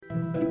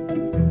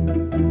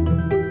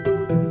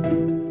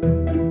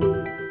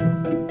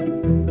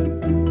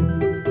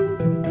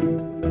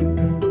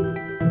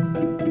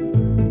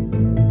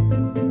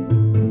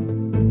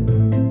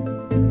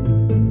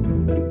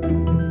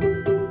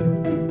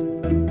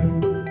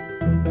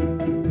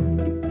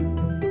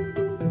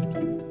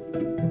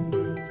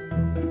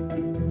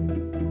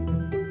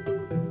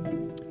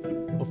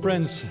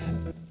friends,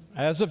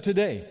 as of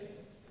today,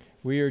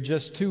 we are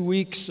just 2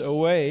 weeks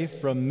away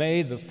from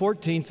May the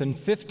 14th and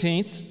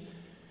 15th,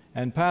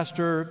 and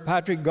Pastor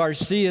Patrick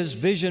Garcia's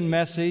vision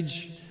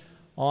message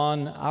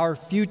on our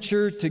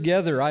future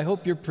together. I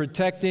hope you're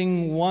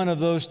protecting one of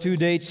those 2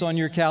 dates on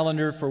your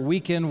calendar for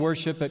weekend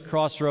worship at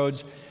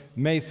Crossroads,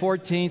 May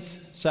 14th,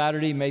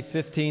 Saturday, May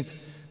 15th,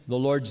 the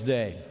Lord's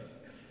Day.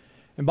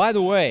 And by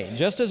the way,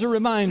 just as a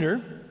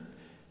reminder,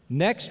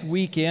 next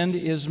weekend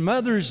is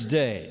Mother's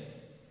Day.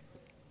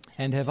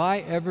 And have I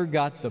ever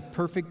got the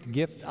perfect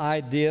gift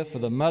idea for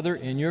the mother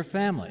in your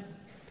family?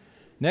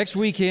 Next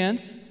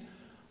weekend,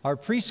 our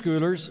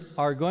preschoolers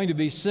are going to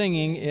be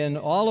singing in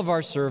all of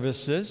our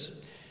services,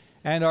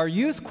 and our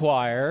youth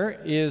choir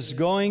is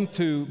going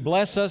to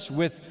bless us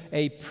with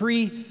a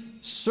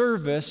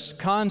pre-service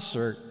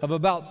concert of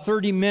about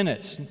 30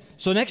 minutes.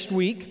 So next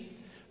week,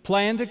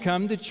 plan to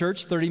come to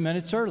church 30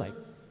 minutes early.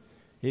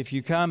 If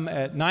you come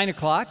at 9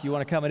 o'clock, you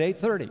want to come at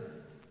 8:30.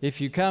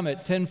 If you come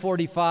at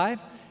 10:45,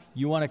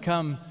 you want to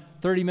come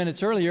 30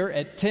 minutes earlier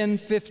at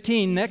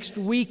 10:15 next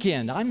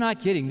weekend. I'm not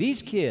kidding.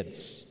 These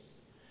kids,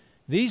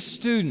 these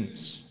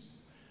students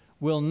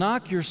will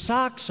knock your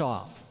socks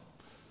off.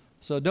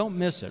 So don't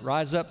miss it.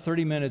 Rise up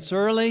 30 minutes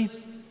early.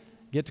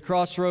 Get to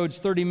Crossroads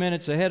 30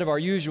 minutes ahead of our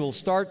usual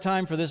start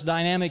time for this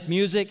dynamic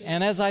music.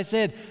 And as I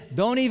said,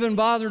 don't even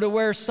bother to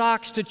wear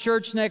socks to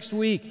church next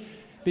week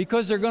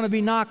because they're going to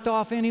be knocked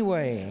off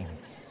anyway.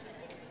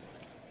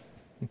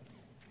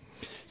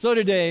 So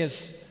today,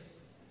 as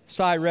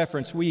side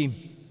reference,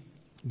 we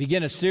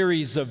begin a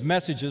series of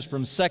messages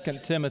from 2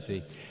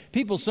 Timothy.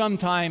 People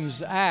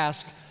sometimes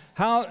ask,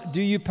 how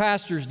do you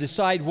pastors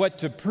decide what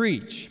to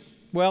preach?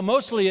 Well,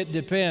 mostly it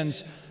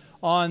depends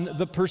on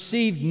the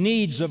perceived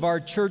needs of our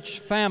church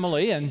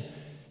family. And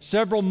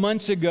several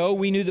months ago,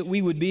 we knew that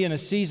we would be in a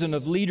season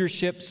of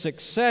leadership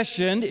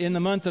succession in the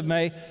month of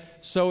May,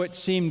 so it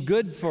seemed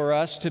good for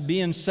us to be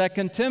in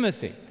 2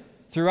 Timothy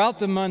throughout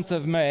the month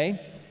of May.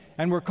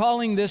 And we're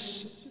calling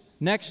this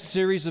next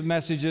series of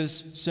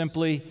messages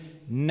simply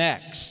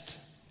Next.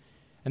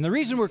 And the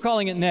reason we're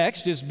calling it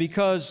Next is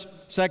because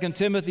 2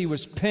 Timothy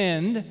was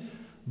penned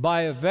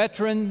by a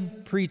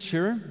veteran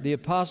preacher, the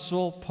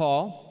Apostle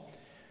Paul,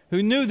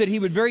 who knew that he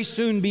would very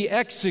soon be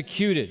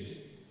executed.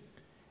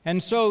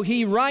 And so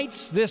he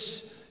writes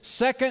this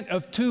second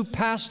of 2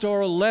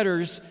 pastoral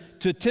letters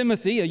to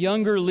Timothy, a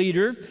younger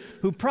leader,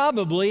 who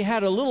probably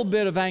had a little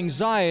bit of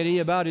anxiety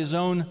about his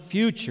own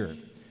future.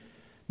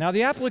 Now,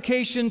 the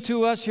application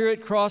to us here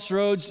at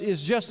Crossroads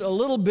is just a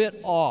little bit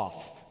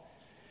off,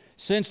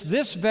 since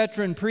this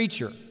veteran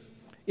preacher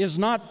is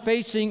not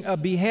facing a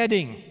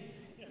beheading,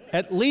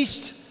 at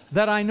least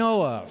that I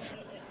know of.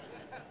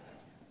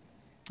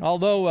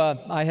 Although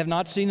I have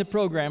not seen the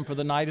program for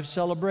the night of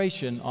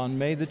celebration on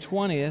May the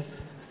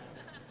 20th,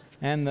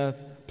 and the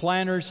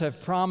planners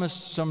have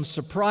promised some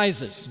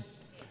surprises.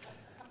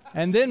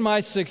 And then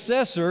my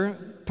successor,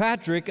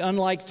 Patrick,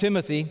 unlike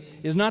Timothy,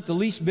 is not the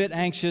least bit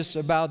anxious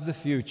about the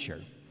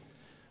future.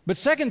 But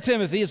 2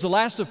 Timothy is the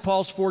last of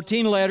Paul's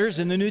 14 letters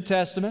in the New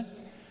Testament,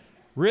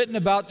 written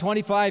about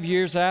 25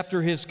 years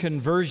after his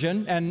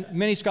conversion, and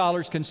many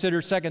scholars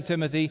consider 2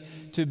 Timothy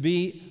to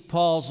be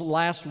Paul's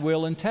last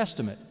will and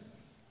testament.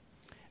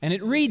 And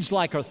it reads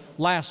like a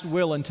last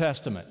will and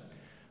testament.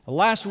 A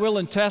last will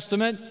and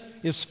testament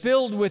is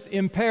filled with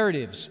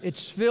imperatives.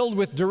 It's filled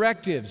with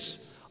directives.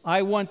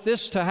 I want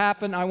this to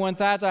happen, I want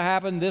that to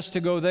happen, this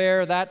to go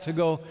there, that to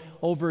go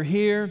over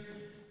here.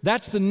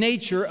 That's the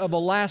nature of a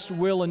last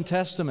will and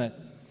testament.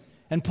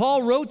 And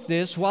Paul wrote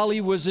this while he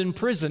was in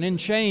prison, in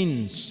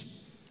chains.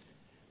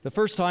 The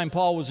first time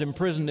Paul was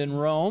imprisoned in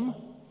Rome,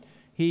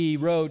 he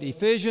wrote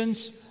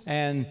Ephesians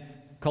and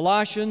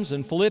Colossians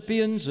and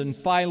Philippians and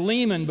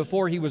Philemon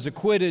before he was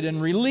acquitted and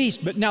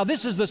released. But now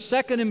this is the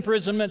second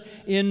imprisonment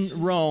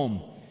in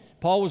Rome.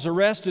 Paul was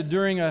arrested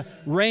during a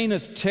reign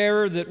of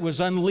terror that was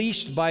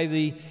unleashed by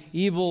the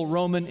evil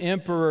Roman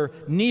Emperor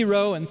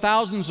Nero, and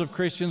thousands of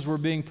Christians were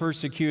being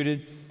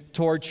persecuted,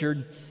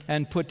 tortured,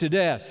 and put to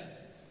death.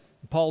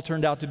 Paul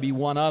turned out to be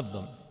one of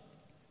them.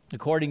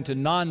 According to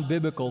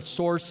non-biblical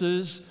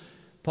sources,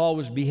 Paul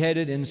was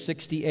beheaded in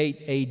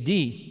 68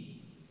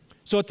 A.D.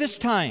 So at this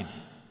time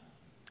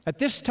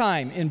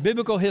in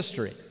biblical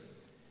history,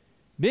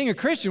 being a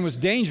Christian was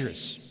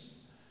dangerous.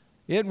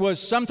 It was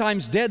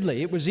sometimes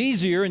deadly. It was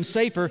easier and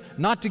safer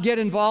not to get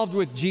involved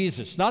with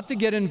Jesus, not to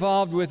get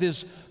involved with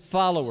his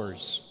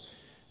followers.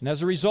 And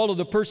as a result of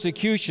the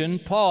persecution,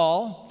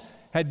 Paul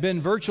had been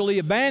virtually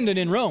abandoned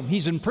in Rome.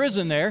 He's in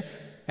prison there,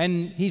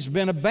 and he's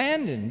been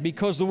abandoned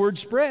because the word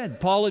spread.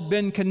 Paul had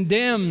been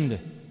condemned,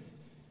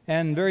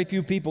 and very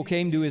few people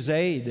came to his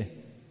aid.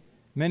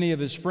 Many of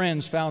his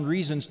friends found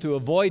reasons to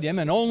avoid him,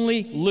 and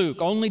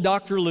only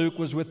Dr. Luke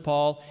was with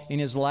Paul in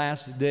his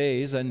last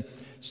days. And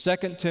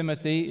 2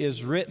 Timothy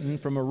is written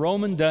from a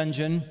Roman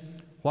dungeon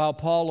while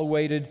Paul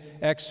awaited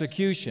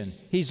execution.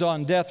 He's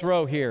on death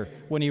row here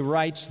when he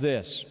writes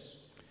this.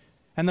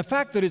 And the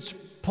fact that it's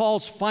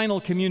Paul's final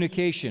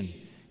communication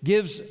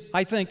gives,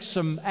 I think,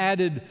 some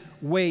added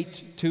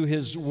weight to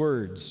his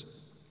words.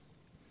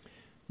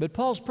 But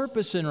Paul's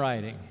purpose in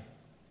writing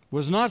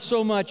was not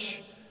so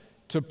much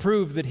to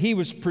prove that he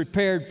was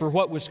prepared for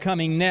what was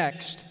coming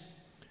next,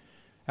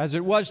 as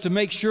it was to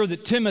make sure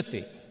that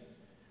Timothy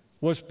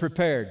was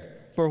prepared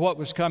for what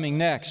was coming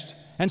next.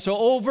 And so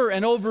over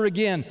and over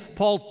again,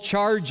 Paul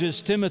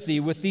charges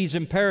Timothy with these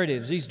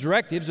imperatives, these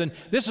directives, and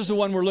this is the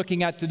one we're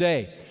looking at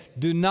today.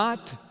 Do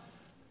not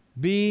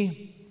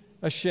be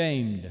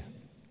ashamed.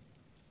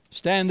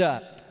 Stand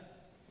up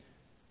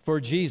for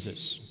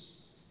Jesus.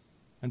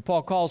 And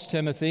Paul calls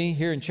Timothy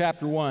here in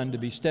chapter 1 to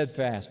be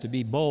steadfast, to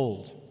be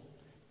bold,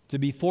 to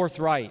be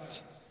forthright,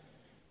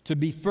 to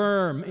be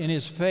firm in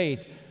his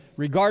faith,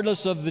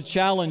 regardless of the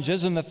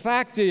challenges. And the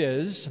fact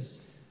is,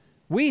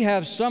 we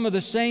have some of the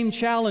same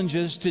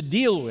challenges to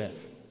deal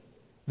with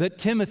that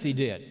Timothy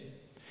did.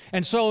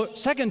 And so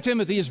 2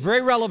 Timothy is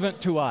very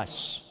relevant to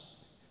us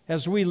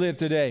as we live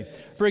today.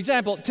 For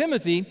example,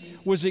 Timothy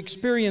was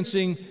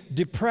experiencing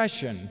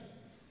depression.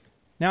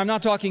 Now, I'm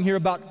not talking here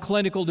about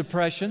clinical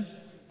depression.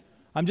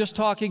 I'm just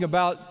talking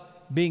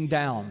about being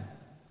down,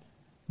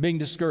 being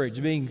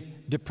discouraged, being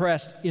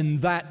depressed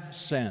in that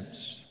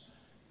sense.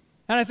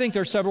 And I think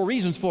there are several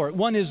reasons for it.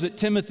 One is that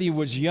Timothy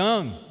was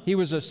young. He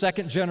was a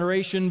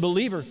second-generation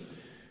believer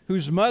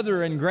whose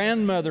mother and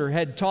grandmother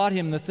had taught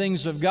him the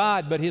things of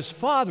God, but his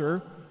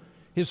father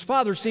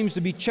seems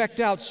to be checked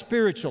out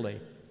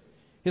spiritually.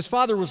 His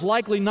father was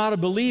likely not a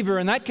believer,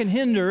 and that can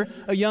hinder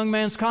a young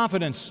man's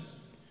confidence.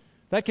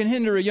 That can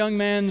hinder a young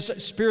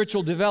man's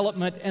spiritual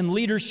development and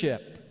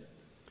leadership.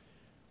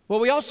 Well,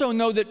 we also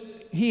know that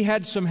he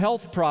had some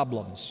health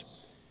problems.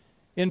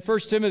 In 1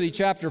 Timothy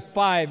chapter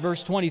 5,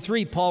 verse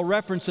 23, Paul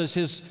references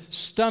his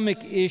stomach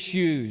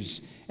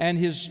issues and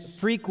his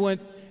frequent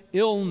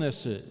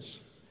illnesses.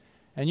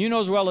 And you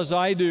know as well as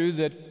I do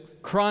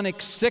that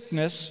chronic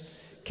sickness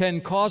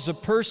can cause a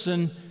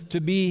person to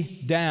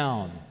be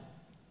down.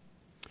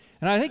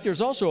 And I think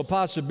there's also a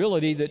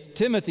possibility that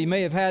Timothy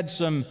may have had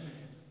some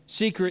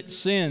secret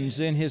sins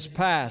in his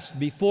past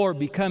before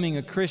becoming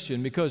a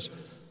Christian, because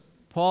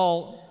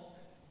Paul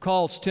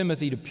calls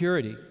Timothy to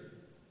purity.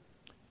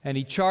 And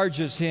he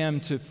charges him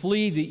to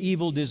flee the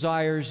evil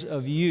desires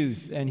of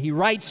youth. And he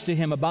writes to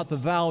him about the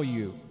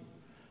value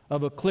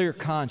of a clear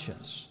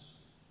conscience.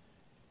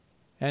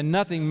 And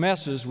nothing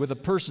messes with a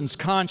person's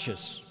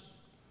conscience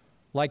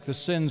like the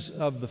sins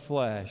of the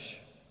flesh.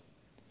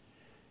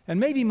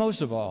 And maybe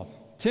most of all,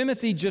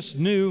 Timothy just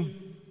knew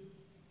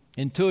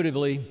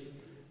intuitively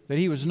that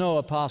he was no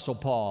Apostle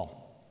Paul.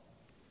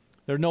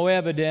 There's no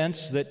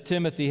evidence that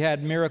Timothy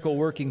had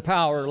miracle-working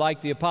power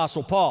like the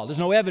Apostle Paul. There's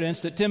no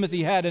evidence that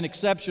Timothy had an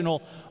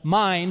exceptional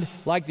mind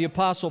like the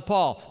Apostle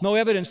Paul. No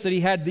evidence that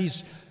he had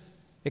these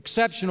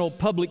exceptional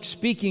public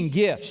speaking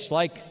gifts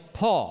like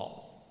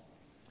Paul.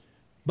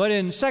 But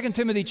in 2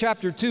 Timothy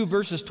chapter 2,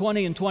 verses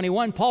 20 and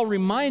 21, Paul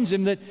reminds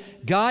him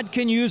that God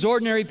can use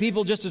ordinary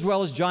people just as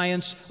well as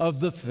giants of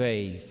the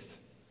faith.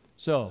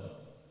 So,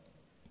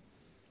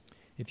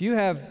 if you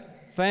have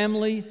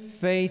family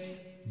faith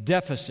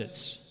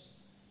deficits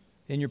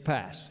in your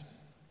past,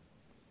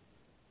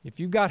 if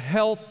you've got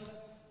health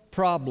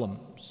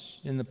problems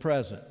in the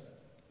present,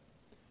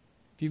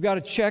 if you've got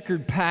a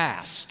checkered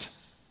past,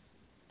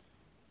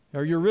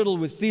 or you're riddled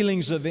with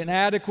feelings of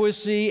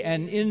inadequacy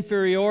and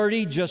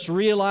inferiority, just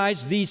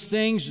realize these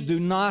things do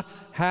not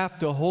have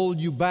to hold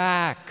you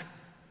back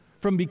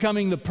from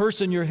becoming the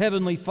person your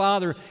Heavenly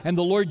Father and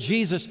the Lord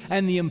Jesus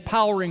and the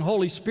empowering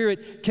Holy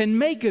Spirit can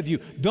make of you.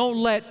 Don't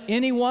let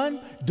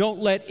anyone, don't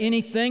let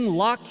anything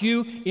lock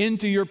you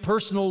into your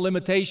personal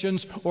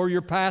limitations or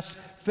your past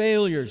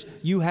failures.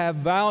 You have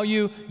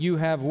value, you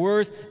have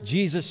worth.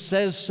 Jesus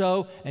says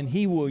so, and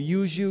He will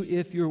use you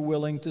if you're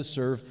willing to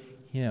serve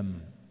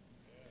Him.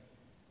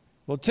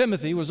 Well,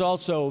 Timothy was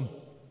also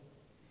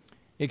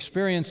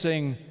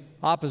experiencing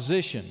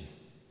opposition.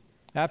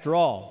 After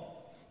all,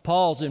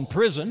 Paul's in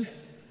prison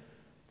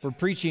for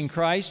preaching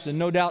Christ, and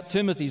no doubt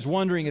Timothy's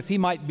wondering if he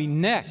might be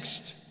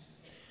next.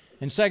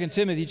 In 2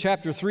 Timothy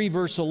chapter 3,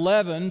 verse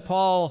 11,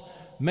 Paul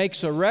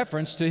makes a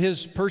reference to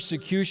his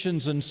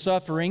persecutions and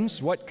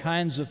sufferings. What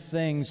kinds of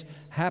things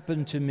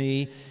happened to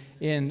me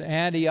in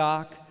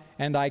Antioch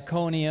and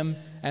Iconium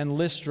and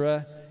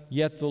Lystra,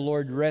 yet the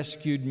Lord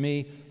rescued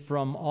me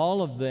from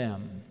all of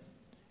them.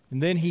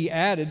 And then he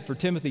added, for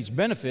Timothy's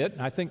benefit,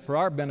 and I think for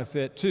our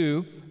benefit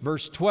too,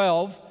 verse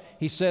 12,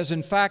 he says,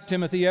 in fact,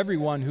 Timothy,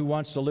 everyone who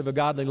wants to live a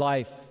godly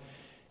life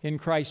in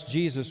Christ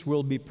Jesus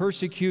will be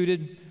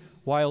persecuted,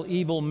 while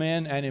evil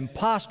men and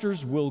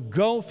impostors will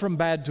go from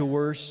bad to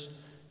worse,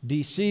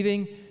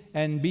 deceiving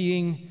and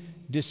being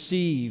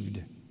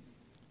deceived.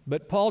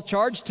 But Paul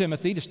charged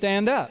Timothy to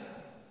stand up.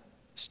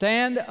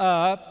 Stand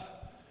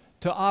up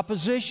to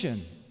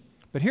opposition.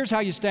 But here's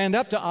how you stand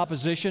up to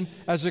opposition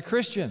as a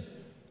Christian.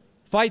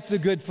 Fight the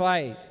good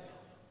fight.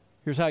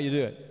 Here's how you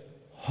do it.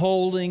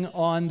 Holding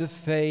on to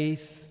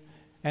faith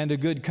and a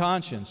good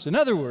conscience. In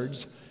other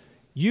words,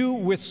 you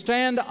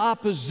withstand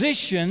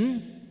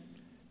opposition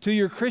to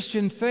your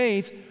Christian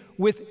faith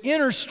with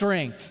inner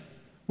strength,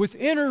 with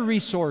inner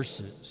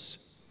resources.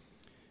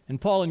 And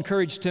Paul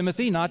encouraged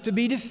Timothy not to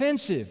be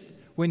defensive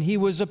when he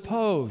was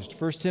opposed.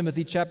 1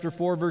 Timothy chapter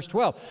 4, verse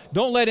 12.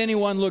 Don't let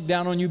anyone look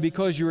down on you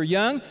because you are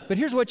young, but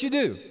here's what you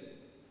do.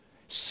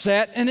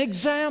 Set an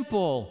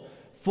example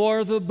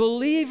for the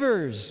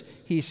believers,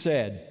 he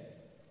said.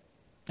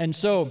 And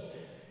so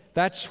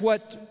that's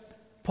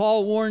what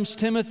Paul warns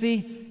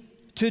Timothy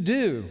to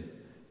do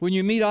when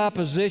you meet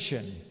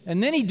opposition.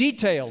 And then he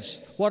details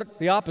what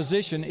the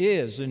opposition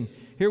is. And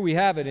here we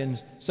have it in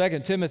 2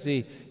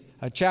 Timothy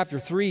chapter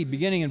 3,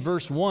 beginning in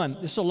verse 1.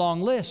 This is a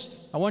long list.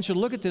 I want you to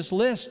look at this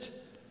list.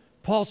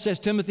 Paul says,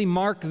 Timothy,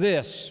 mark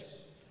this.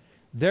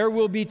 There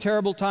will be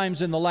terrible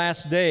times in the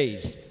last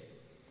days.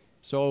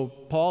 So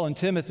Paul and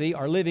Timothy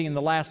are living in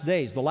the last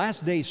days. The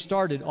last days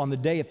started on the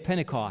day of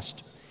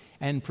Pentecost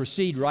and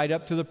proceed right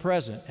up to the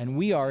present. And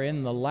we are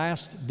in the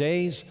last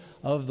days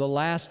of the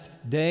last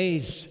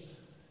days.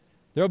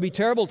 There will be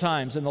terrible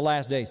times in the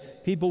last days.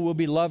 People will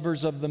be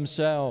lovers of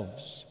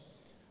themselves,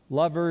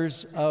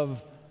 lovers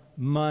of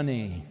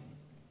money,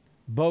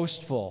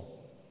 boastful.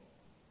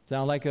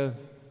 Sound like a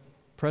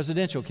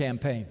presidential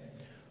campaign.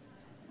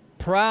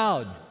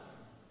 Proud,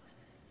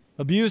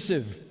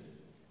 abusive,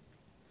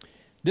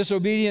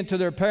 disobedient to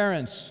their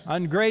parents,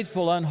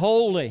 ungrateful,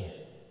 unholy,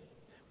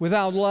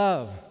 without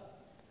love,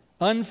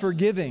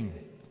 unforgiving,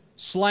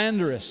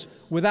 slanderous,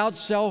 without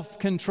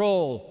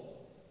self-control,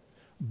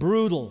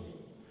 brutal,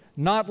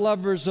 not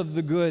lovers of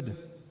the good,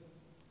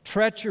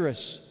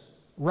 treacherous,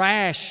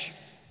 rash,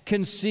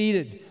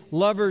 conceited,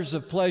 lovers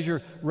of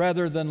pleasure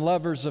rather than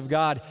lovers of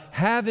God,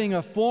 having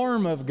a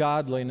form of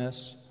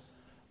godliness,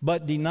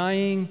 but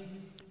denying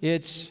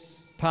its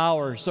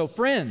power. So,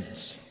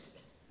 friends,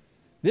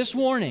 this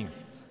warning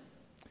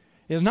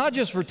is not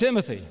just for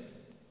Timothy.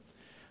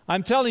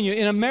 I'm telling you,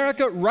 in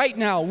America right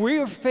now, we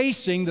are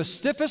facing the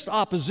stiffest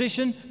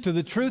opposition to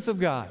the truth of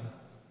God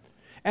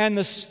and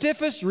the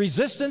stiffest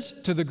resistance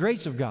to the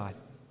grace of God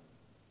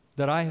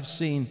that I have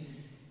seen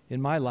in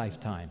my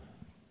lifetime.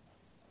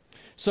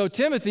 So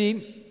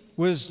Timothy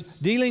was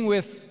dealing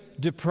with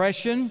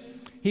depression,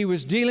 he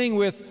was dealing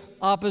with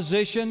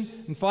opposition,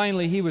 and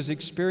finally he was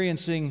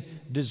experiencing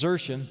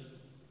desertion.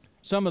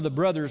 Some of the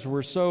brothers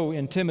were so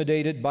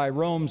intimidated by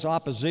Rome's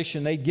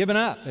opposition, they'd given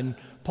up. And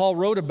Paul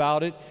wrote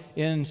about it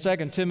in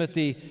 2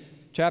 Timothy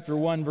chapter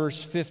 1,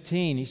 verse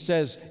 15. He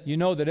says, "You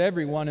know that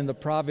everyone in the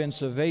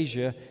province of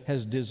Asia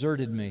has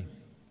deserted me,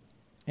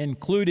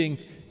 including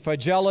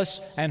Phygellus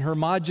and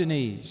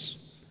Hermogenes."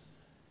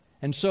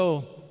 And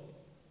so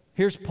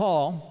here's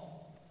Paul,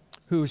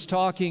 who's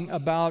talking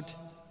about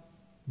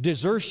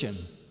desertion.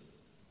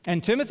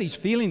 And Timothy's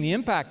feeling the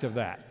impact of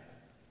that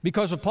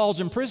because of Paul's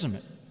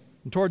imprisonment.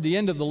 And toward the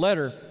end of the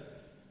letter,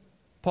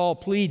 Paul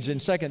pleads in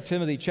 2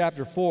 Timothy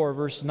chapter 4,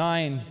 verse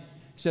 9, he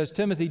says,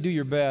 "Timothy, do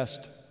your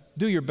best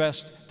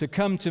to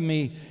come to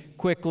me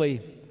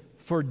quickly,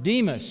 for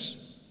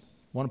Demas,"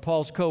 one of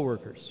Paul's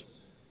co-workers,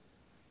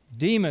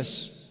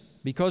 "Demas,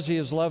 because he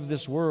has loved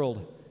this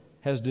world,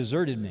 has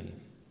deserted me.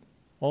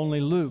 Only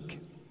Luke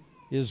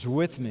is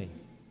with me."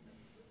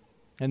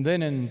 And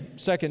then in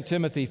 2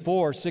 Timothy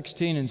 4,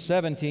 16 and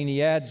 17,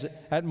 he adds,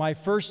 "At my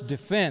first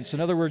defense," in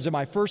other words, at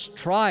my first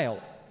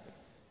trial,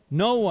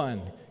 "no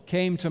one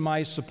came to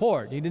my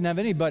support." He didn't have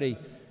anybody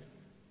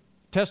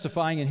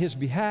testifying in his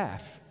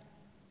behalf.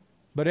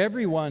 "But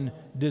everyone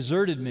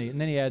deserted me."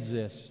 And then he adds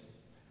this,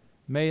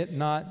 "May it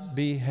not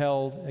be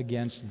held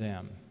against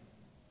them.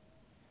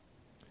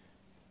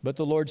 But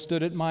the Lord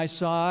stood at my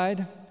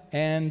side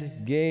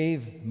and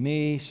gave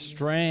me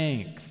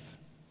strength."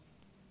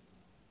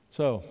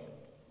 So,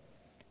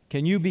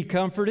 can you be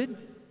comforted?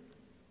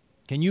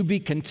 Can you be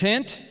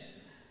content?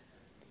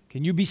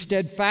 Can you be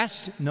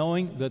steadfast,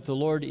 knowing that the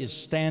Lord is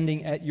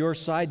standing at your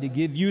side to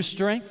give you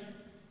strength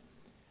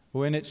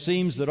when it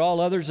seems that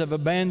all others have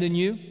abandoned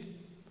you?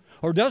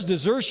 Or does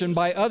desertion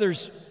by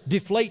others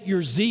deflate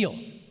your zeal?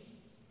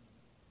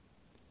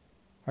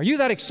 Are you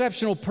that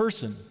exceptional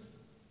person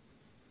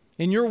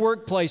in your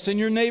workplace, in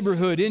your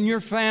neighborhood, in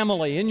your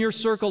family, in your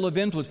circle of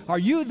influence? Are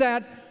you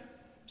that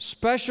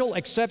special,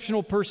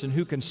 exceptional person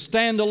who can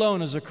stand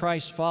alone as a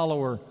Christ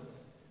follower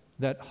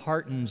that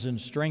heartens and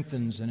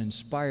strengthens and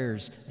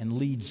inspires and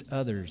leads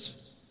others?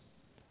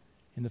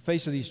 In the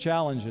face of these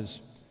challenges,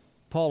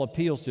 Paul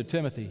appeals to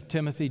Timothy.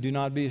 "Timothy, do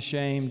not be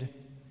ashamed."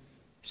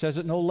 He says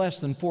it no less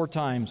than 4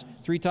 times,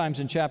 3 times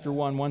in chapter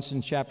 1, once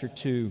in chapter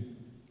 2.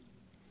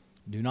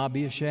 Do not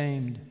be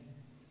ashamed.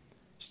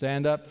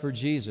 Stand up for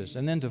Jesus.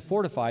 And then to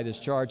fortify this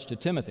charge to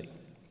Timothy,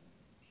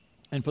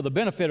 and for the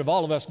benefit of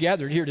all of us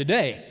gathered here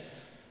today,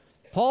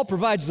 Paul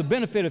provides the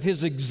benefit of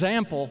his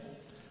example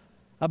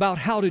about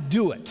how to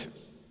do it,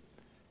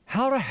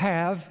 how to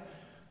have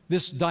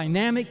this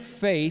dynamic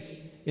faith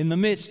in the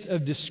midst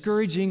of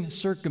discouraging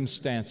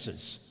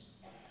circumstances.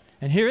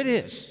 And here it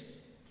is.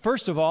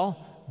 First of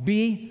all,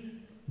 be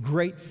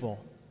grateful.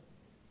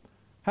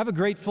 Have a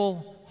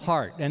grateful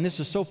heart. And this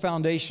is so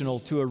foundational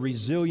to a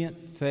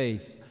resilient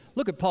faith.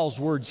 Look at Paul's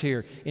words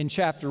here in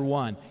chapter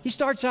 1. He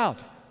starts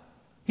out.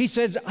 He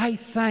says, "I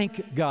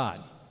thank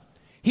God."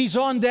 He's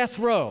on death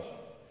row.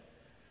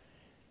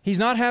 He's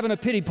not having a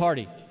pity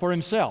party for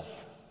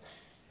himself.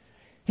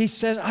 He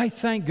says, I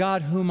thank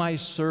God whom I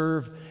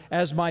serve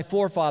as my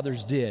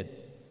forefathers did.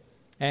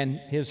 And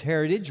his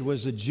heritage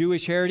was a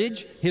Jewish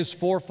heritage. His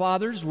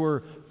forefathers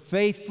were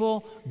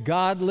faithful,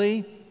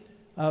 godly,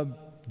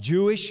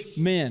 Jewish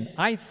men.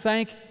 I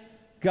thank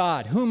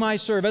God whom I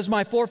serve as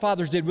my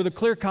forefathers did with a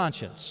clear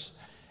conscience.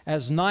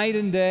 As night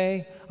and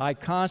day, I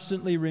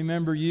constantly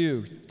remember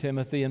you,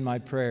 Timothy, in my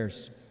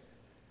prayers.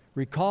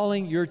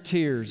 Recalling your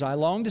tears, I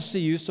long to see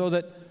you so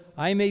that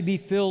I may be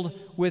filled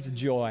with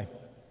joy.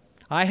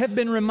 I have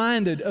been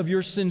reminded of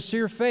your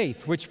sincere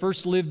faith, which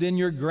first lived in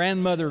your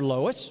grandmother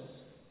Lois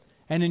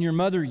and in your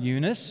mother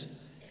Eunice,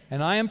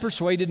 and I am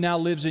persuaded now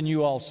lives in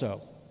you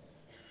also.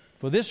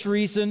 For this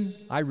reason,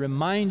 I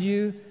remind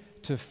you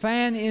to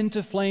fan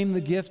into flame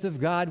the gift of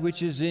God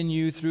which is in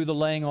you through the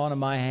laying on of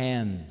my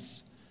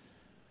hands.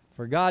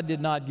 For God did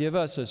not give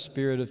us a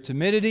spirit of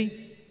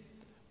timidity,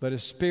 but a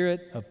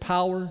spirit of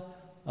power,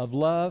 of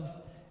love,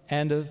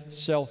 and of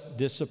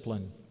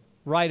self-discipline.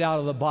 Right out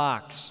of the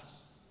box,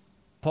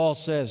 Paul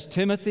says,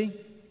 Timothy,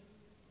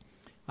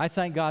 I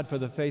thank God for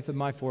the faith of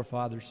my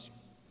forefathers,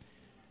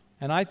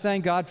 and I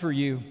thank God for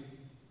you,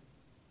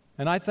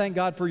 and I thank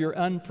God for your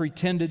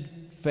unpretended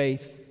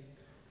faith,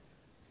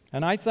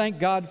 and I thank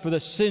God for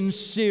the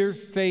sincere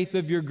faith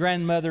of your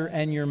grandmother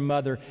and your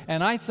mother,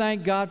 and I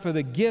thank God for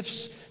the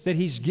gifts that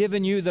He's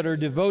given you that are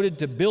devoted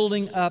to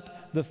building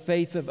up the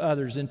faith of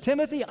others. And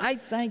Timothy, I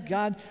thank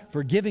God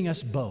for giving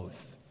us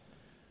both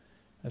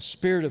a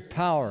spirit of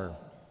power,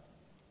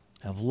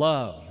 of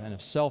love, and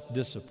of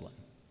self-discipline.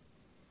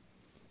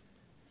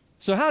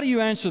 So how do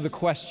you answer the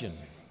question,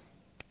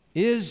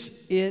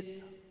 is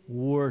it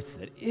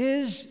worth it?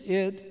 Is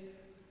it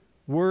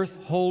worth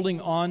holding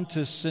on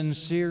to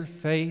sincere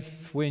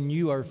faith when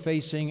you are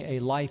facing a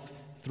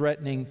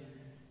life-threatening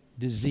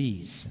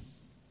disease?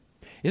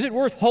 Is it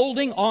worth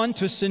holding on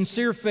to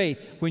sincere faith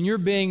when you're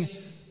being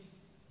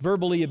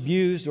verbally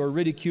abused or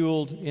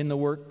ridiculed in the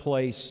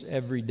workplace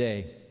every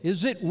day?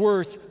 Is it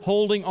worth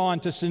holding on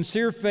to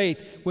sincere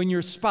faith when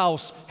your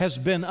spouse has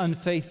been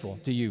unfaithful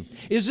to you?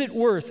 Is it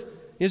worth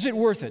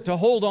it to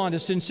hold on to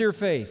sincere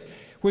faith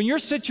when your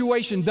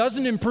situation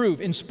doesn't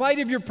improve in spite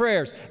of your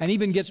prayers and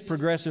even gets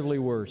progressively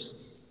worse?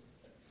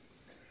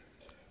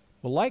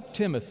 Well, like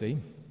Timothy,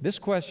 this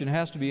question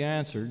has to be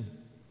answered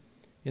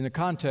in the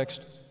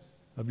context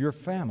of your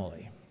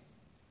family.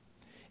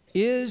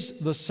 Is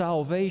the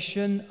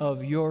salvation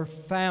of your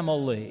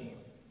family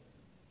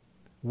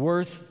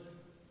worth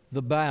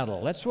the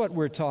battle? That's what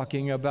we're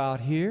talking about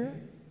here.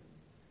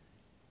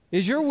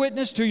 Is your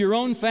witness to your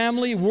own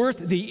family worth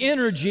the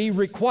energy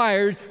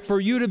required for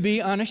you to be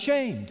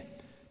unashamed,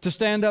 to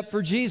stand up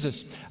for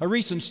Jesus? A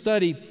recent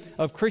study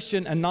of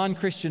Christian and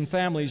non-Christian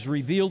families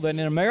revealed that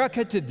in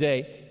America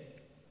today,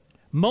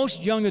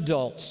 most young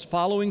adults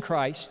following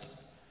Christ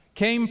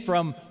came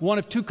from one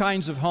of two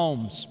kinds of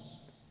homes.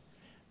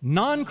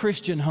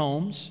 Non-Christian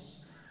homes,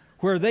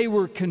 where they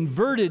were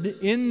converted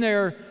in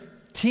their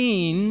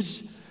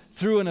teens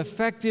through an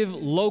effective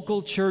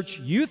local church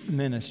youth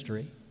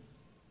ministry,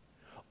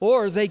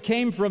 or they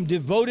came from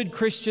devoted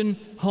Christian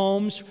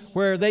homes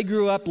where they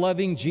grew up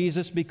loving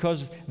Jesus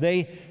because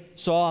they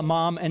saw a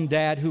mom and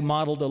dad who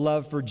modeled a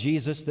love for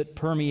Jesus that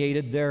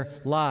permeated their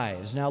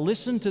lives. Now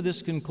listen to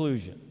this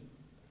conclusion.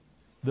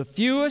 The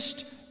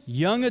fewest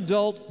young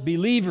adult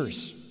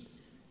believers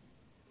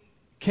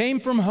came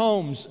from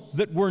homes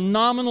that were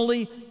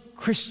nominally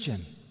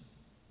Christian.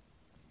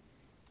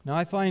 Now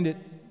I find it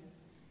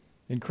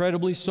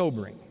incredibly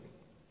sobering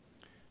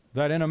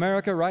that in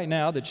America right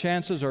now, the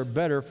chances are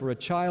better for a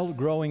child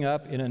growing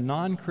up in a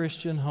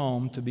non-Christian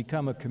home to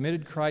become a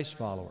committed Christ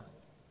follower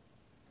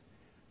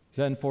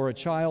than for a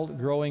child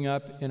growing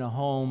up in a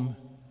home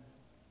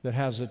that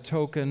has a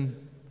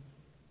token,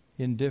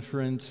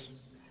 indifferent,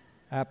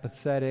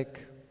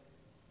 apathetic,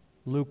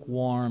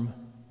 lukewarm,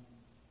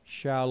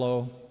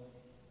 shallow,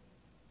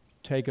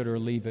 take it or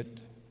leave it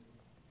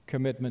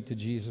commitment to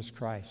Jesus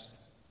Christ.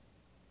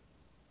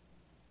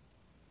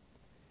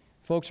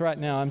 Folks, right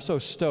now I'm so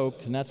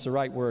stoked, and that's the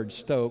right word,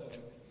 stoked,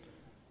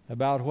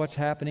 about what's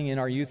happening in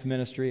our youth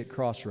ministry at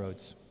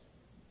Crossroads.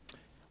 I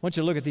want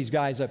you to look at these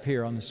guys up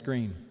here on the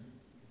screen.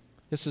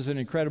 This is an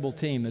incredible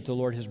team that the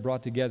Lord has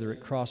brought together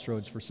at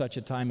Crossroads for such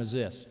a time as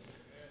this.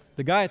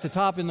 The guy at the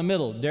top in the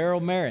middle,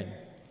 Daryl Marin,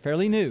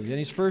 fairly new, in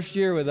his first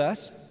year with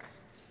us.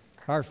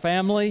 Our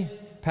family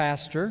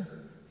pastor.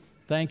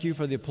 Thank you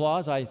for the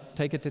applause. I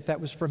take it that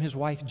was from his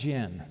wife,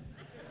 Jen.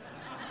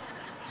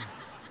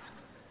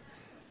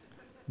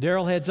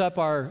 Daryl heads up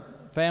our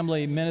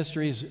family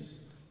ministries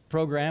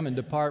program and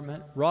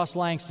department. Ross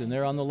Langston,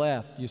 there on the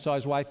left. You saw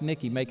his wife,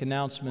 Nikki, make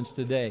announcements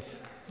today.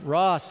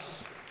 Ross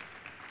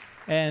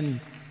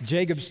and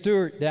Jacob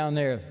Stewart down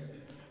there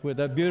with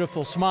a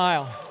beautiful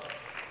smile.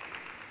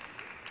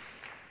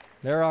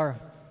 There are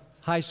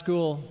high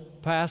school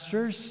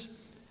pastors.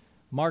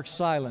 Mark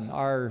Silen,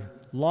 our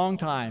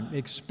longtime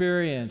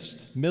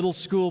experienced middle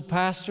school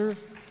pastor.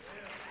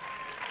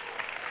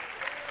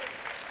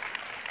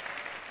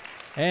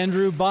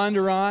 Andrew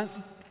Bondurant,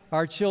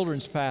 our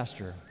children's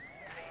pastor.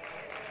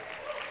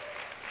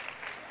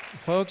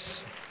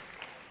 Folks,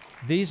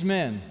 These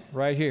men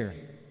right here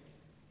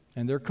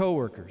and their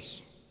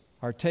co-workers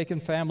are taking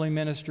family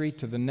ministry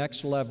to the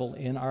next level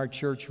in our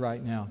church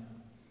right now.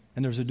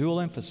 And there's a dual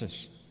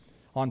emphasis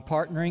on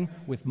partnering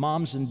with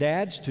moms and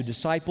dads to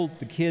disciple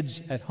the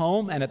kids at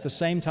home, and at the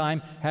same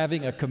time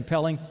having a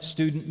compelling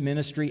student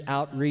ministry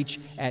outreach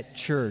at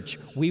church.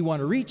 We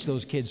want to reach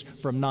those kids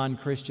from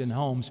non-Christian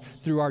homes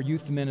through our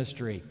youth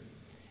ministry.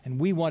 And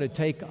we want to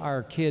take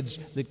our kids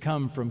that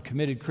come from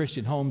committed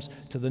Christian homes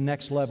to the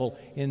next level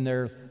in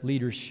their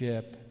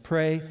leadership.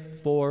 Pray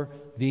for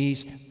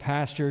these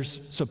pastors.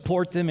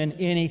 Support them in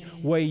any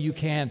way you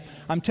can.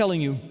 I'm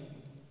telling you,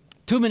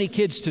 too many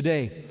kids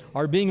today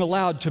are being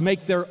allowed to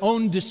make their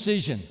own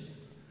decision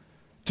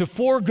to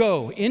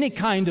forego any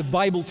kind of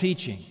Bible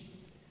teaching,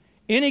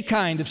 any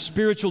kind of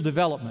spiritual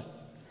development.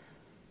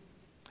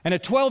 And a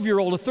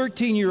 12-year-old, a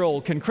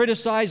 13-year-old can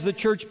criticize the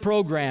church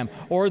program,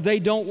 or they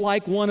don't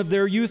like one of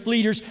their youth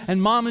leaders, and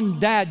mom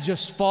and dad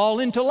just fall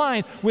into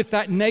line with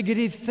that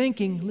negative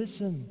thinking.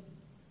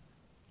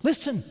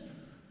 Listen.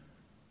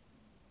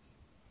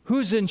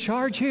 Who's in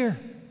charge here?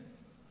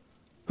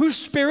 Who's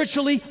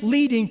spiritually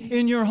leading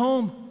in your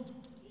home?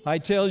 I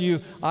tell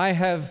you, I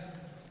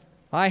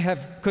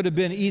could have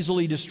been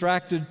easily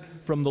distracted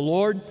from the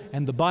Lord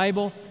and the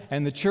Bible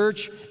and the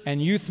church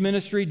and youth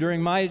ministry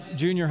during my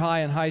junior high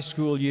and high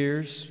school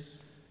years.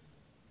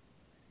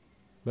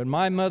 But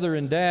my mother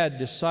and dad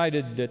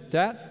decided that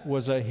that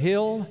was a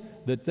hill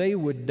that they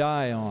would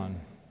die on.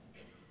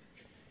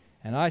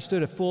 And I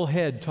stood a full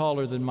head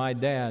taller than my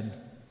dad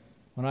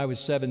when I was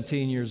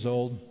 17 years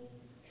old.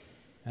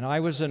 And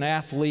I was an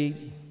athlete,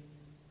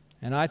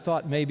 and I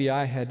thought maybe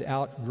I had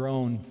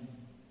outgrown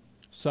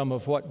some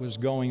of what was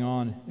going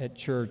on at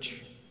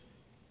church.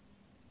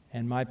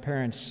 And my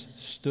parents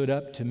stood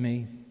up to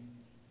me,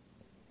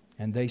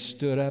 and they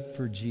stood up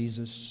for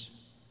Jesus.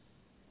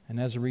 And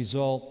as a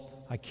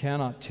result, I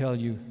cannot tell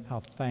you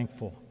how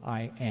thankful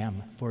I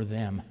am for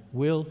them.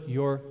 Will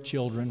your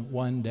children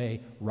one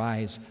day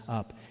rise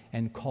up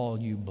and call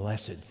you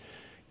blessed?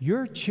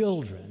 Your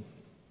children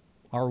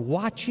are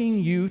watching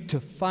you to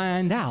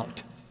find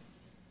out.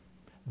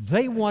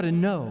 They want to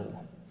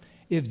know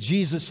if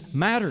Jesus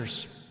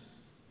matters.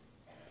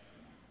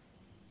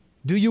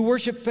 Do you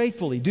worship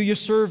faithfully? Do you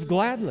serve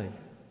gladly?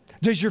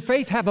 Does your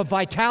faith have a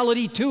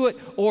vitality to it,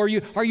 or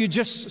are you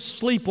just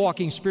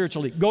sleepwalking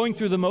spiritually, going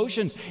through the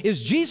motions?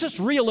 Is Jesus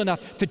real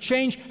enough to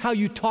change how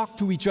you talk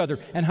to each other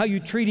and how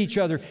you treat each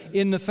other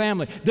in the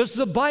family? Does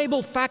the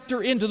Bible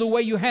factor into the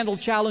way you handle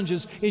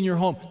challenges in your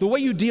home, the way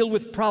you deal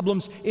with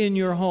problems in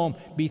your home?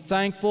 Be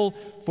thankful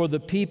for the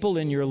people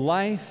in your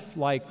life,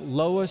 like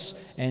Lois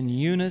and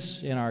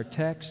Eunice in our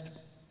text,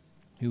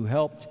 who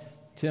helped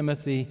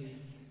Timothy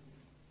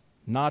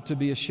not to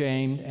be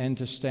ashamed and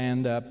to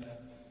stand up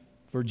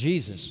for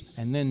Jesus,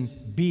 and then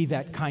be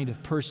that kind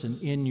of person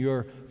in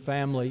your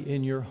family,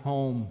 in your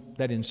home,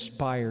 that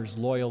inspires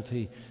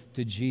loyalty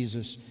to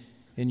Jesus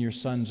in your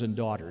sons and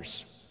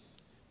daughters.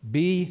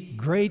 Be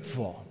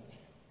grateful.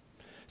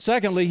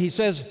 Secondly, he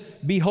says,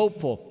 be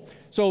hopeful.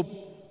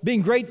 So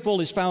being grateful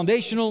is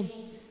foundational,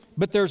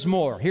 but there's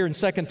more. Here in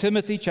 2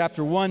 Timothy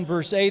chapter 1,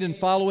 verse 8 and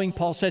following,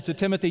 Paul says to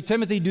Timothy,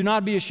 Timothy, do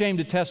not be ashamed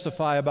to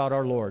testify about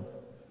our Lord.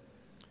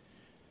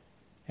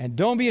 And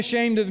don't be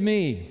ashamed of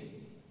me,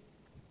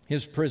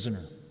 His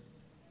prisoner.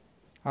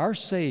 Our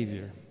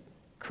Savior,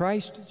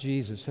 Christ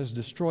Jesus, has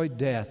destroyed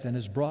death and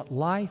has brought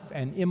life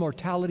and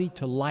immortality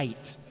to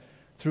light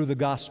through the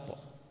gospel.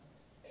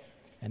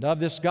 And of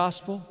this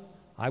gospel,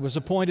 I was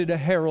appointed a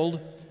herald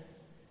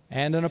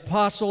and an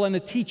apostle and a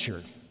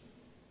teacher.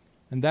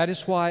 And that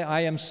is why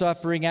I am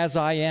suffering as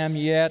I am,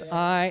 yet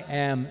I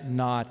am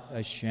not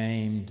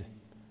ashamed,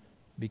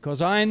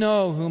 because I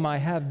know whom I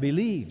have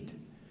believed,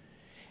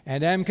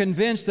 and am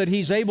convinced that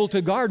He's able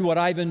to guard what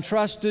I've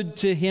entrusted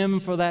to Him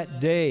for that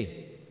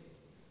day.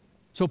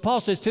 So Paul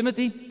says,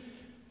 Timothy,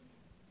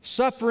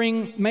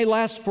 suffering may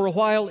last for a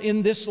while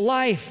in this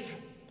life.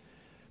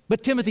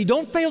 But Timothy,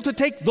 don't fail to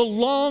take the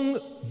long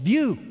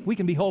view. We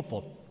can be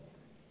hopeful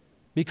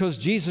because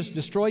Jesus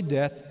destroyed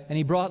death and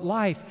He brought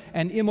life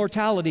and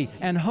immortality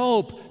and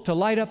hope to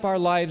light up our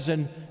lives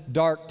in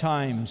dark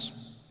times.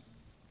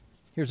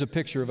 Here's a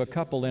picture of a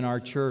couple in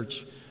our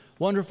church.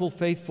 Wonderful,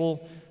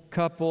 faithful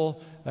couple,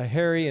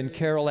 Harry and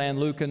Carol Ann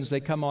Lukens. They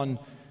come on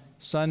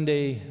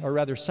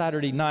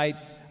Saturday night.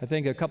 I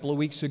think a couple of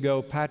weeks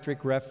ago,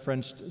 Patrick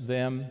referenced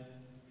them.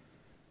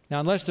 Now,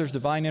 unless there's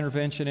divine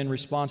intervention in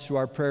response to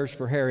our prayers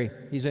for Harry,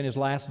 he's in his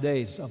last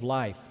days of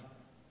life.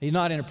 He's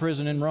not in a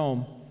prison in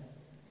Rome,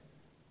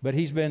 but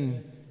he's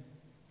been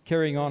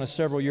carrying on a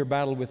several-year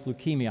battle with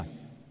leukemia.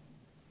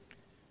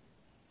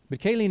 But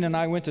Kayleen and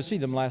I went to see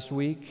them last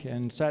week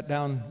and sat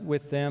down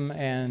with them,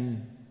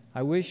 and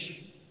I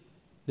wish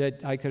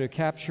that I could have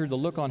captured the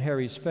look on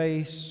Harry's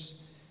face,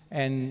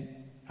 and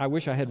I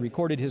wish I had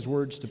recorded his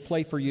words to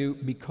play for you,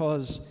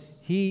 because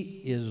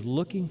he is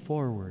looking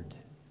forward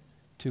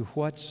to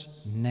what's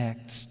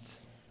next.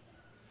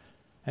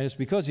 And it's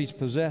because he's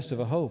possessed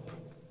of a hope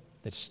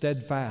that's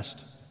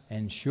steadfast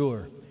and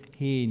sure.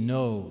 He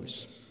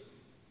knows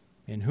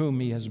in whom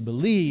he has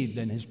believed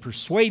and is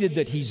persuaded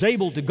that he's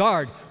able to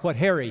guard what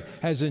Harry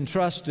has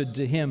entrusted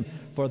to him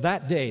for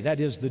that day. That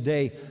is the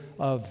day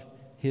of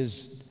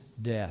his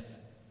death.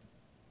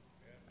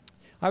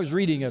 I was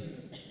reading a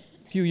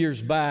few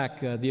years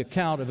back the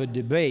account of a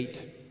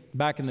debate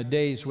back in the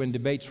days when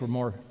debates were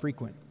more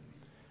frequent.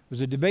 It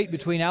was a debate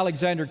between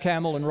Alexander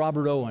Campbell and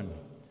Robert Owen.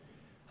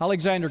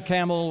 Alexander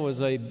Campbell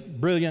was a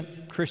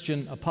brilliant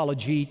Christian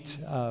apologete.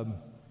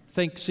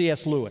 Think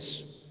C.S.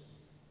 Lewis.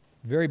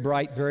 Very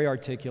bright, very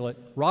articulate.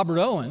 Robert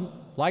Owen,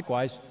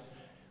 likewise,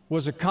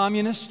 was a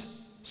communist,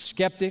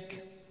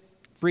 skeptic,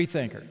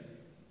 freethinker,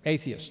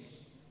 atheist,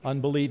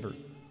 unbeliever.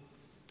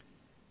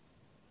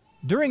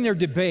 During their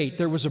debate,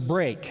 there was a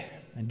break.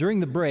 And during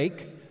the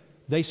break,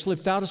 they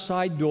slipped out a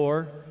side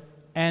door,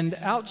 and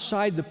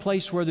outside the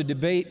place where the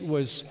debate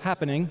was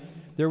happening,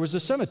 there was a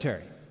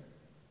cemetery.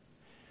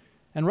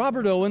 And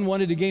Robert Owen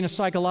wanted to gain a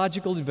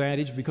psychological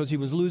advantage because he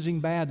was losing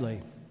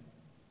badly.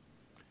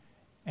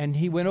 And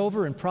he went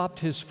over and propped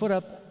his foot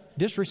up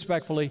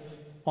disrespectfully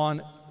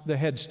on the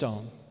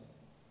headstone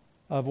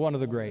of one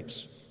of the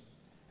graves.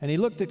 And he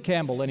looked at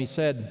Campbell and he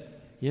said,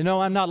 "You know,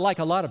 I'm not like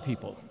a lot of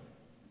people."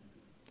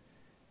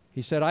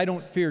 He said, "I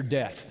don't fear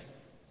death."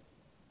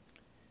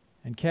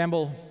 And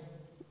Campbell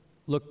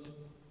looked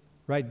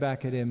right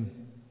back at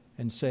him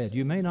and said,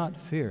 "You may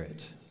not fear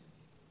it,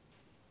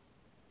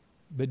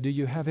 but do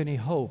you have any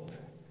hope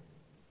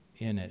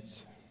in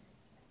it?"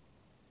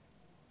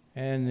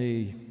 And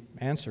the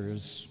answer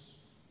is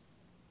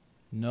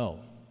no,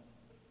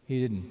 he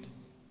didn't.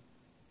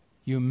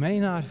 You may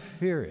not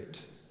fear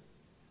it,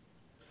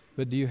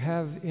 but do you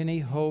have any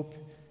hope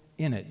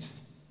in it?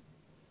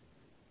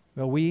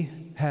 Well, we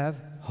have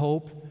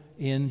hope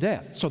in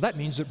death. So that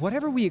means that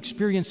whatever we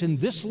experience in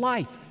this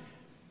life,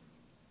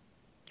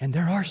 and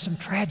there are some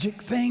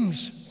tragic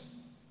things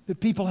that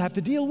people have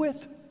to deal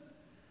with,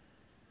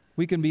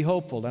 we can be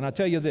hopeful. And I'll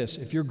tell you this,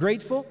 if you're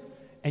grateful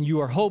and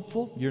you are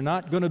hopeful, you're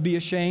not going to be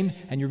ashamed,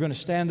 and you're going to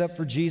stand up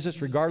for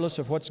Jesus regardless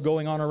of what's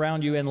going on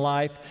around you in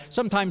life.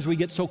 Sometimes we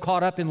get so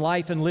caught up in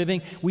life and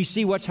living, we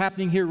see what's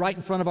happening here right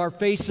in front of our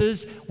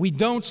faces. We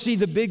don't see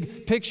the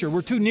big picture.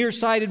 We're too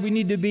nearsighted. We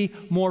need to be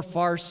more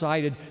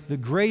farsighted. The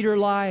greater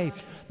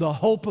life, the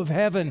hope of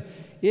heaven,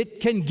 it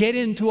can get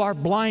into our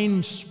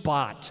blind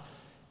spot.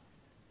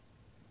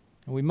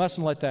 And we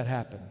mustn't let that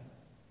happen.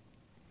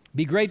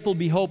 Be grateful,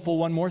 be hopeful.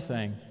 One more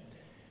thing.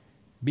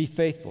 Be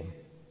faithful.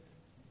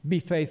 Be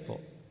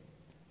faithful.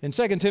 In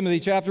 2 Timothy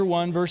chapter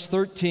 1, verse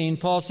 13,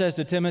 Paul says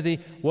to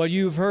Timothy, "What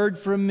you've heard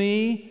from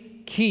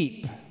me,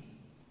 keep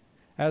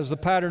as the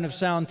pattern of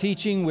sound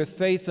teaching with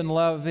faith and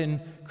love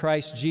in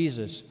Christ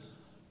Jesus.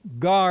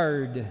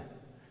 Guard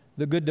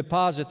the good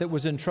deposit that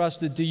was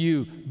entrusted to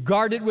you.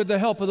 Guard it with the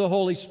help of the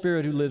Holy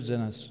Spirit who lives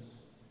in us.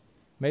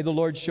 May the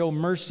Lord show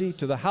mercy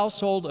to the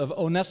household of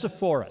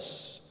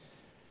Onesiphorus,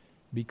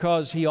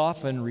 because he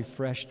often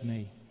refreshed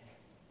me,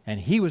 and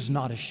he was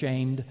not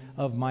ashamed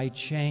of my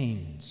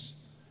chains.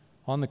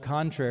 On the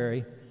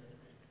contrary,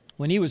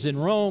 when he was in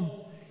Rome,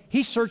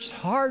 he searched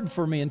hard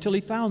for me until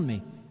he found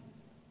me.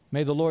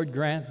 May the Lord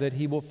grant that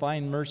he will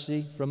find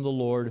mercy from the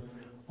Lord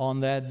on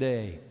that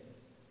day."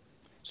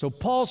 So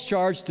Paul's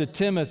charge to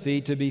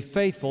Timothy to be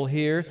faithful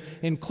here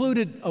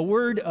included a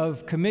word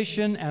of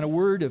commission and a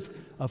word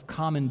of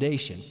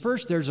commendation.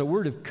 First, there's a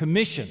word of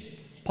commission.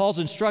 Paul's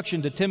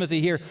instruction to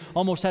Timothy here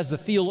almost has the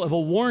feel of a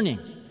warning.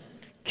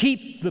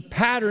 Keep the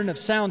pattern of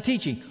sound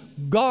teaching.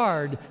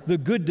 Guard the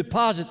good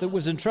deposit that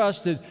was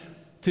entrusted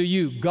to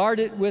you. Guard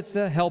it with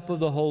the help of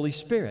the Holy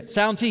Spirit.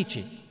 Sound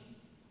teaching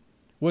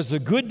was the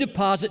good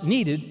deposit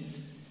needed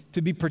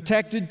to be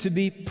protected, to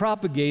be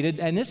propagated.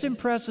 And this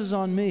impresses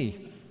on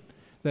me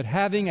that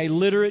having a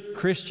literate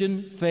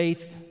Christian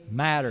faith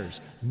matters.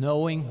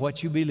 Knowing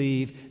what you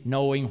believe,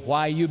 knowing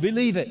why you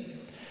believe it.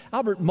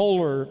 Albert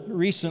Mohler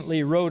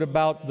recently wrote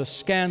about the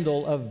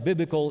scandal of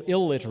biblical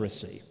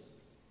illiteracy.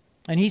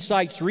 And he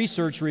cites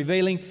research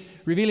revealing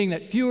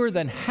that fewer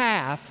than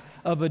half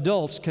of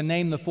adults can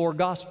name the four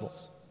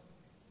Gospels: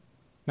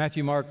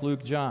 Matthew, Mark,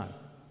 Luke, John.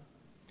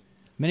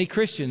 Many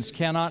Christians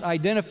cannot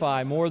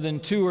identify more than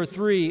 2 or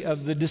 3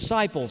 of the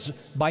disciples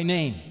by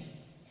name.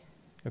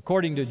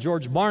 According to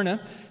George Barna,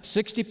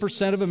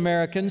 60% of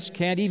Americans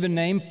can't even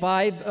name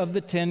 5 of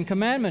the 10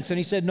 commandments. And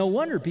he said, no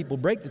wonder people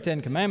break the 10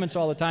 commandments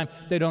all the time.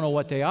 They don't know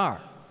what they are.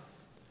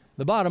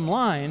 The bottom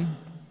line,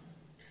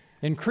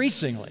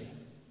 increasingly,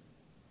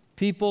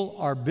 people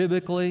are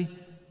biblically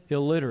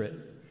illiterate.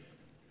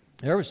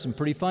 There was some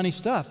pretty funny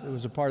stuff that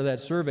was a part of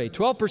that survey.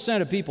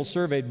 12% of people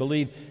surveyed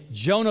believe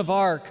Joan of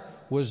Arc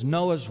was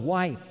Noah's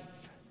wife.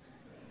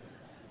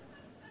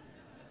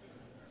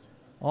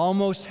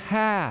 Almost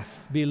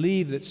half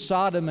believe that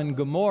Sodom and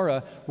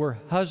Gomorrah were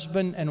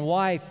husband and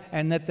wife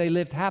and that they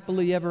lived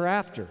happily ever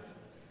after.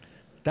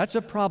 That's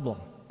a problem.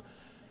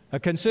 A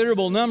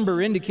considerable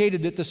number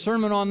indicated that the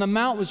Sermon on the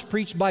Mount was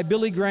preached by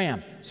Billy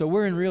Graham. So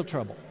we're in real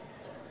trouble.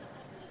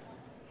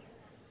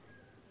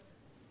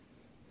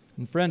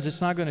 And friends, it's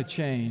not going to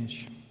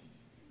change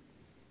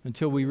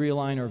until we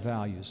realign our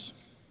values.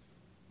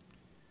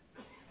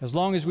 as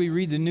long as we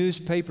read the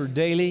newspaper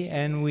daily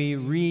and we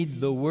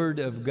read the Word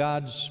of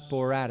God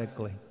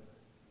sporadically,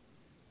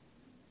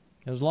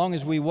 as long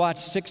as we watch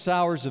 6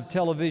 hours of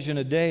television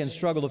a day and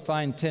struggle to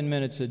find 10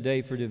 minutes a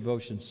day for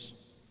devotions,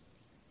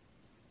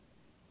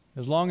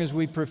 as long as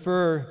we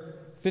prefer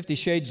 50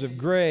 Shades of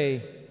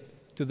Grey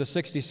to the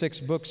 66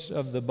 books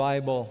of the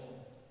Bible,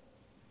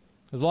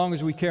 as long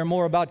as we care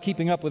more about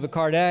keeping up with the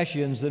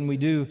Kardashians than we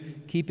do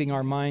keeping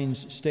our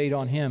minds stayed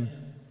on Him,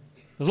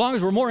 as long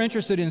as we're more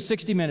interested in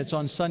 60 minutes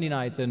on Sunday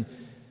night than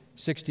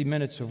 60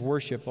 minutes of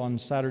worship on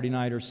Saturday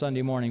night or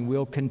Sunday morning,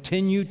 we'll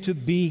continue to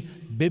be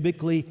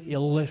biblically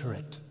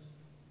illiterate.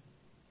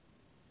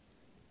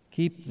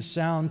 Keep the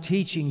sound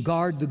teaching,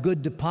 guard the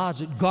good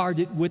deposit, guard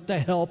it with the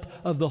help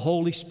of the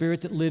Holy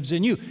Spirit that lives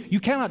in you. You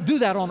cannot do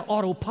that on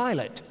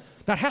autopilot.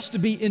 That has to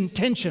be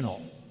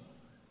intentional.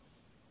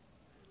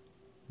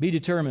 Be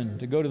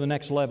determined to go to the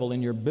next level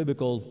in your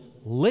biblical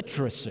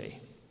literacy.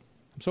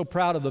 I'm so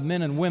proud of the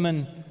men and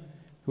women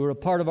who are a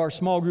part of our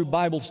small group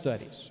Bible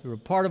studies, who are a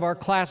part of our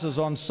classes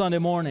on Sunday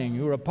morning,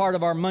 who are a part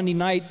of our Monday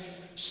night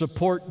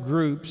support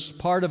groups,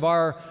 part of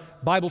our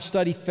Bible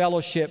study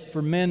fellowship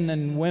for men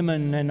and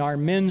women and our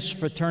men's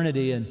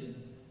fraternity. And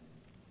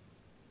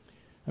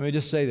let me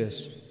just say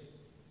this.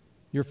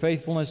 Your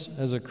faithfulness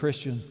as a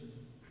Christian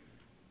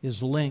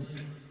is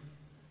linked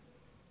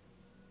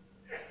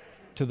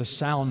to the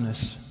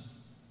soundness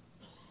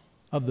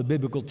of the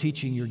biblical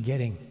teaching you're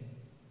getting.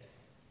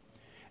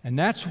 And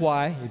that's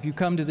why, if you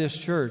come to this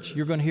church,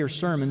 you're going to hear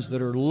sermons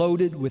that are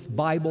loaded with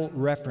Bible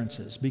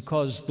references,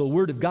 because the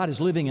Word of God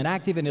is living and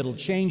active, and it'll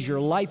change your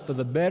life for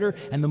the better.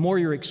 And the more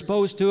you're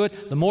exposed to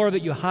it, the more of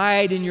it you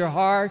hide in your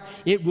heart,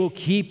 it will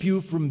keep you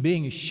from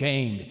being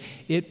ashamed.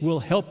 It will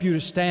help you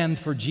to stand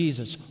for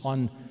Jesus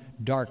on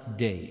dark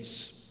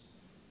days.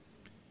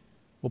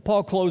 Well,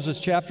 Paul closes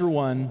chapter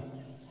 1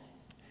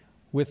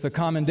 with the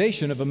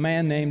commendation of a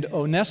man named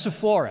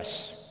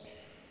Onesiphorus,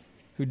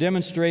 who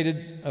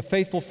demonstrated a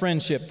faithful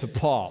friendship to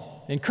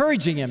Paul,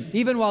 encouraging him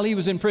even while he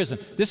was in prison.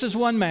 This is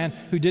one man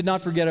who did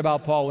not forget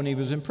about Paul when he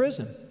was in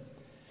prison.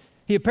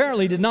 He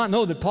apparently did not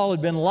know that Paul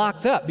had been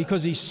locked up,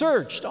 because he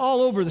searched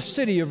all over the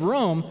city of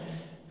Rome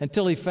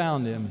until he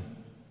found him.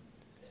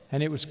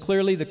 And it was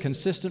clearly the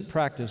consistent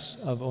practice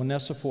of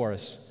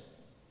Onesiphorus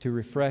to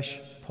refresh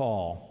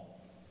Paul.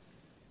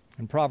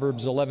 And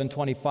Proverbs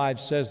 11:25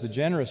 says, "The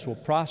generous will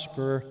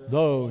prosper.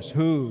 Those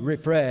who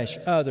refresh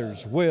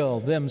others will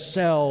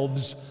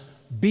themselves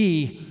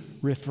be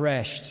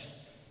refreshed."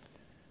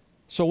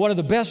 So one of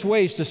the best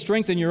ways to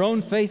strengthen your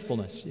own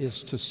faithfulness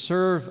is to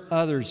serve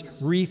others,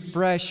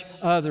 refresh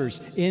others,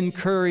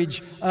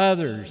 encourage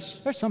others.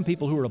 There's some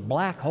people who are a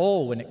black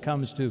hole when it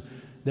comes to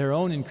their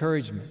own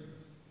encouragement.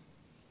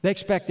 They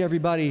expect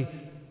everybody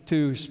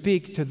to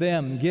speak to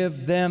them,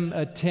 give them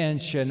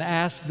attention,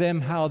 ask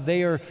them how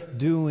they are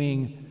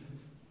doing.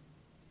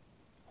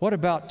 What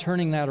about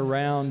turning that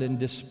around and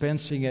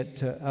dispensing it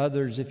to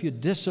others? If you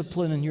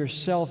discipline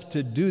yourself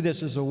to do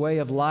this as a way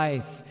of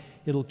life,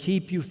 it'll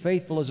keep you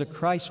faithful as a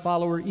Christ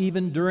follower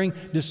even during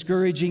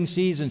discouraging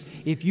seasons.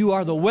 If you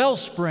are the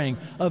wellspring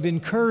of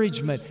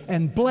encouragement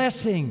and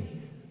blessing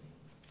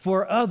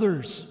for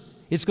others,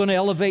 it's going to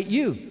elevate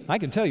you. I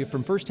can tell you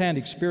from firsthand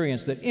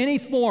experience that any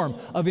form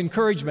of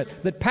encouragement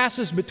that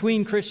passes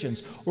between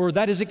Christians or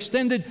that is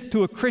extended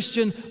to a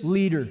Christian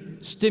leader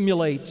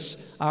stimulates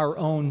our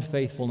own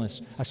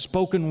faithfulness. A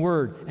spoken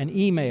word, an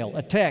email,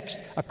 a text,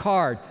 a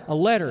card, a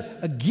letter,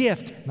 a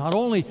gift not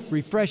only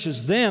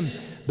refreshes them,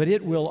 but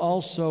it will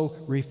also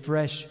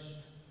refresh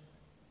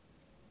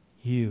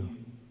you.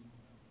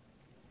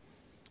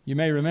 You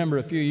may remember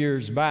a few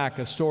years back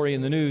a story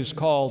in the news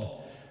called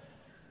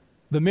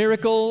 "The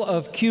Miracle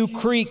of Q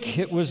Creek."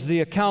 It was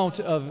the account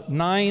of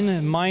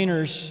 9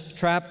 miners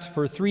trapped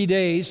for 3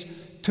 days,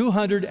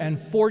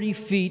 240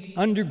 feet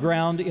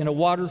underground in a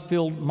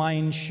water-filled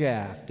mine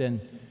shaft. And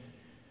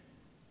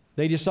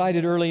they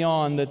decided early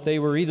on that they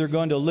were either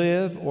going to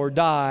live or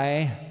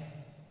die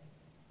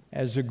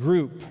as a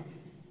group.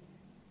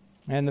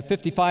 And the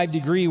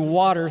 55-degree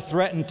water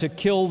threatened to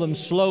kill them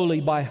slowly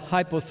by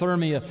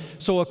hypothermia.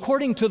 So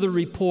according to the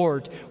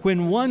report,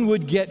 when one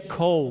would get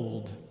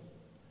cold,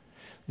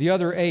 the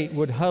other 8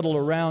 would huddle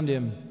around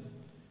him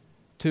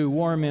to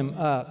warm him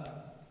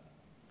up.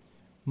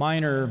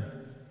 Miner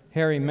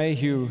Harry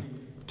Mayhew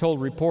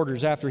told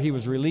reporters after he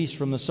was released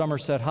from the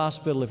Somerset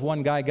Hospital, if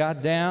one guy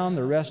got down,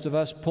 the rest of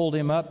us pulled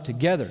him up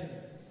together.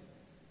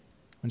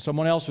 When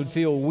someone else would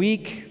feel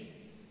weak,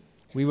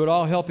 we would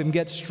all help him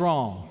get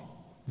strong.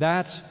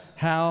 That's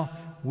how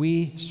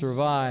we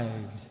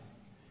survived.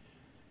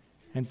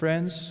 And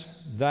friends,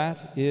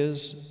 that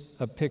is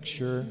a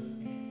picture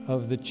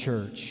of the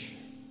church.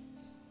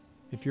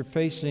 If you're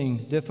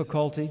facing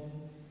difficulty,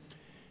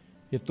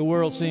 if the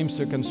world seems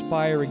to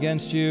conspire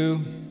against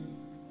you,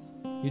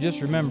 you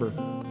just remember,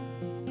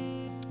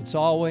 it's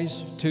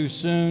always too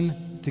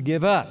soon to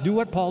give up. Do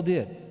what Paul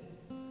did.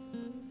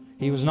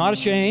 He was not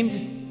ashamed.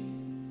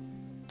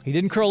 He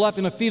didn't curl up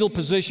in a fetal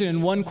position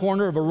in one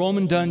corner of a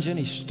Roman dungeon.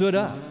 He stood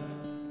up.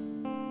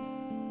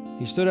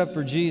 He stood up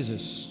for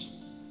Jesus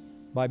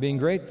by being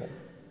grateful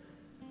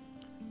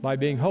by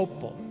being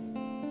hopeful,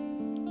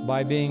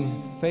 by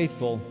being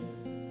faithful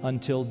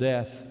until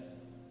death.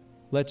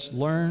 Let's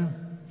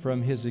learn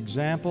from His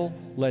example.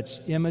 Let's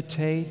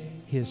imitate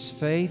His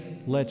faith.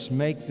 Let's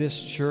make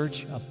this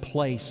church a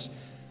place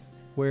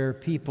where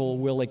people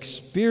will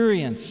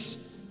experience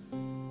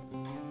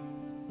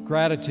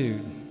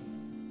gratitude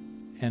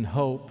and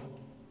hope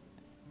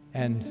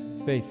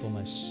and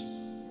faithfulness.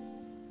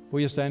 Will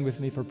you stand with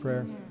me for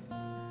prayer?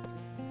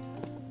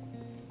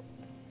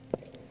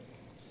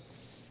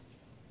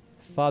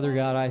 Father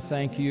God, I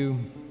thank You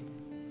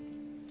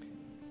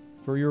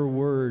for Your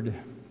word.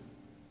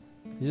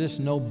 There's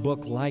just no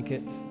book like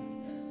it,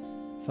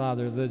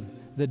 Father.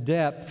 The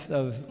depth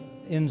of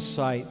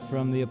insight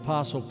from the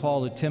Apostle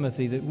Paul to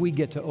Timothy that we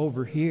get to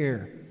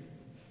overhear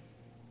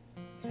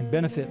and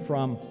benefit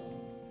from.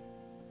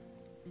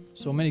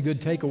 So many good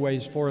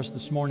takeaways for us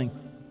this morning.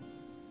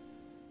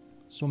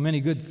 So many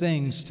good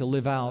things to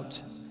live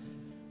out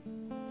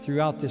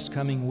throughout this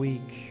coming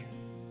week.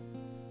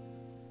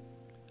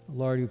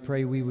 Lord, we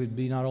pray we would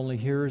be not only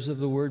hearers of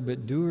the word,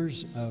 but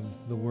doers of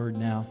the word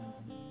now.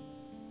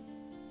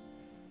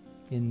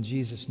 In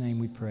Jesus' name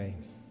we pray.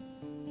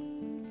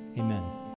 Amen.